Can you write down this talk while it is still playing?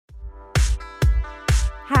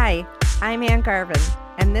Hi, I'm Ann Garvin,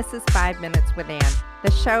 and this is 5 Minutes with Ann,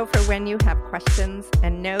 the show for when you have questions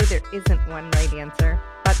and know there isn't one right answer,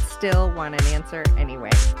 but still want an answer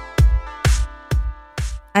anyway.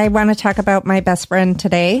 I want to talk about my best friend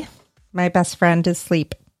today. My best friend is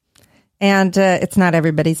sleep. And it's not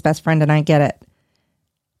everybody's best friend, and I get it.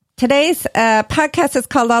 Today's podcast is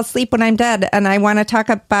called I'll Sleep When I'm Dead, and I want to talk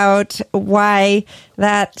about why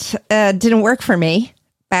that didn't work for me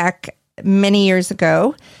back many years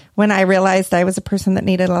ago when I realized I was a person that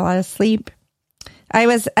needed a lot of sleep. I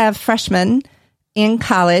was a freshman in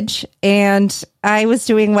college, and I was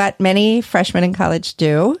doing what many freshmen in college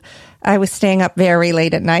do. I was staying up very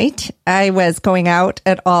late at night. I was going out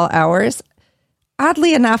at all hours.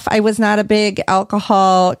 Oddly enough, I was not a big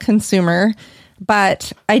alcohol consumer,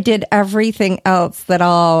 but I did everything else that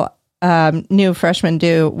all new freshmen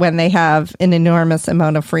do when they have an enormous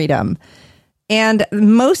amount of freedom. And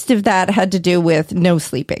most of that had to do with no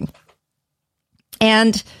sleeping.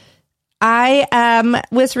 And I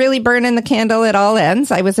was really burning the candle at all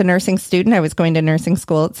ends. I was a nursing student. I was going to nursing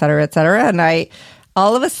school, et cetera, et cetera. And I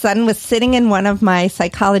all of a sudden was sitting in one of my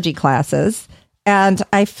psychology classes, and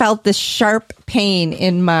I felt this sharp pain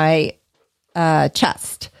in my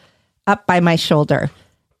chest up by my shoulder.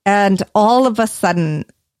 And all of a sudden,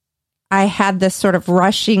 I had this sort of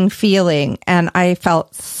rushing feeling, and I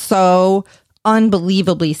felt so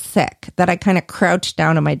unbelievably sick that I kind of crouched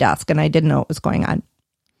down at my desk, and I didn't know what was going on.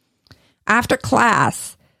 After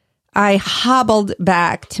class, I hobbled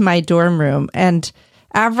back to my dorm room, and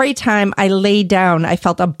every time I lay down, I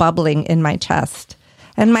felt a bubbling in my chest.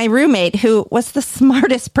 And my roommate, who was the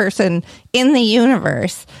smartest person in the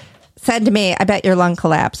universe, said to me, "I bet your lung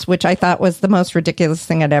collapsed," which I thought was the most ridiculous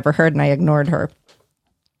thing I'd ever heard, and I ignored her.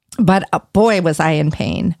 But boy, was I in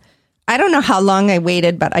pain. I don't know how long I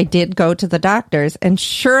waited, but I did go to the doctors, and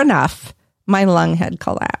sure enough, my lung had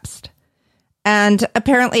collapsed. And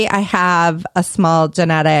apparently I have a small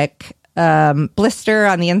genetic blister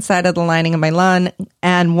on the inside of the lining of my lung,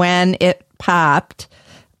 and when it popped,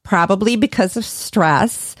 probably because of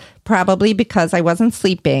stress, probably because I wasn't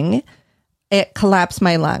sleeping, it collapsed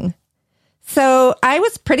my lung. So I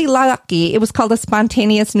was pretty lucky. It was called a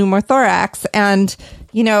spontaneous pneumothorax. And,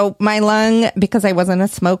 you know, my lung, because I wasn't a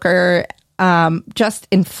smoker, just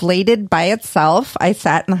inflated by itself. I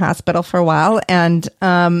sat in the hospital for a while, and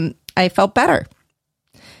I felt better.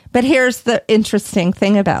 But here's the interesting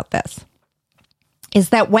thing about this, is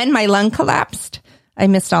that when my lung collapsed, I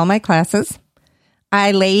missed all my classes.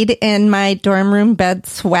 I laid in my dorm room bed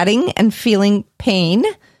sweating and feeling pain.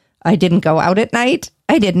 I didn't go out at night.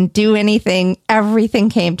 I didn't do anything. Everything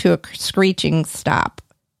came to a screeching stop.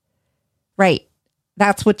 Right.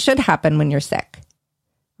 That's what should happen when you're sick.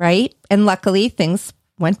 Right. And luckily things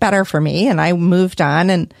went better for me, and I moved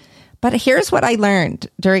on. But here's what I learned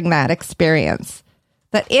during that experience,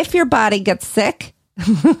 that if your body gets sick,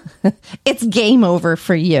 it's game over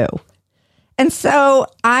for you. And so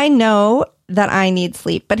I know that I need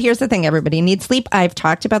sleep. But here's the thing, everybody needs sleep. I've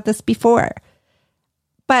talked about this before.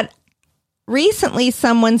 But recently,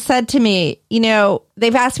 someone said to me, you know,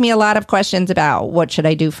 they've asked me a lot of questions about what should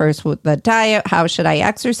I do first with the diet? How should I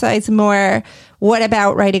exercise more? What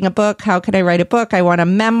about writing a book? How could I write a book? I want a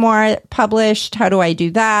memoir published. How do I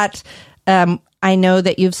do that? I know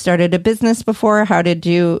that you've started a business before.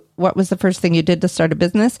 What was the first thing you did to start a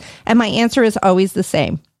business? And my answer is always the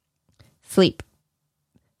same. Sleep.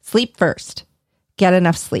 Sleep first. Get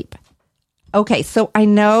enough sleep. Okay, so I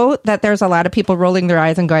know that there's a lot of people rolling their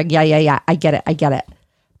eyes and going, yeah, I get it.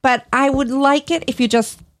 But I would like it if you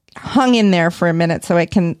just hung in there for a minute so I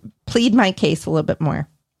can plead my case a little bit more.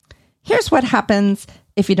 Here's what happens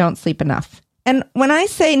if you don't sleep enough. And when I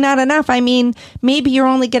say not enough, I mean maybe you're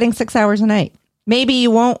only getting 6 hours a night. Maybe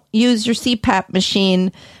you won't use your CPAP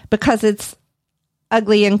machine because it's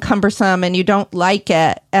ugly and cumbersome and you don't like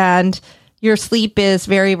it, and your sleep is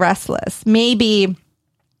very restless. Maybe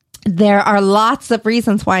there are lots of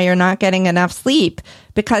reasons why you're not getting enough sleep,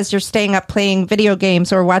 because you're staying up playing video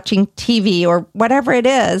games or watching TV or whatever it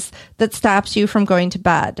is that stops you from going to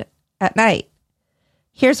bed at night.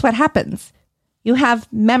 Here's what happens. You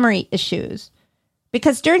have memory issues,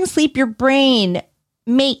 because during sleep, your brain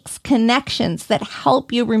makes connections that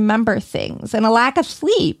help you remember things. And a lack of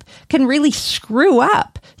sleep can really screw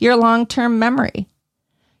up your long-term memory.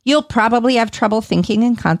 You'll probably have trouble thinking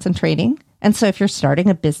and concentrating. And so if you're starting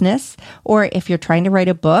a business or if you're trying to write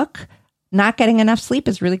a book, not getting enough sleep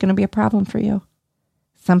is really going to be a problem for you.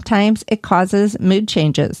 Sometimes it causes mood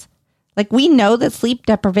changes. Like, we know that sleep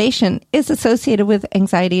deprivation is associated with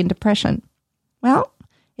anxiety and depression. Well,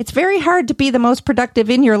 it's very hard to be the most productive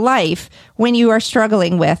in your life when you are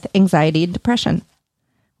struggling with anxiety and depression.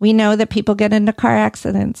 We know that people get into car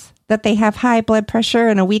accidents, that they have high blood pressure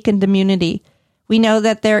and a weakened immunity. We know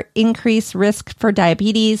that they're increased risk for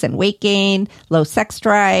diabetes and weight gain, low sex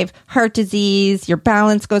drive, heart disease, your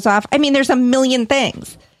balance goes off. I mean, there's a million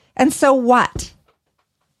things. And so what?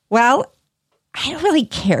 Well, I don't really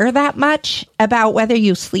care that much about whether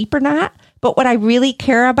you sleep or not. But what I really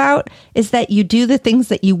care about is that you do the things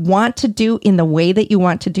that you want to do in the way that you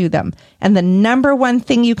want to do them. And the number one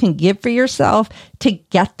thing you can give for yourself to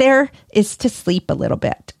get there is to sleep a little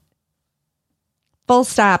bit. Full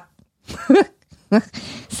stop.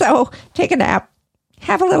 So take a nap,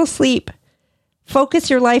 have a little sleep, focus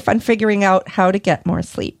your life on figuring out how to get more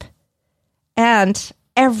sleep. And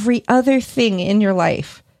every other thing in your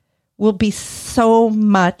life will be so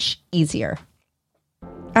much easier.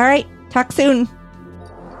 All right. Talk soon.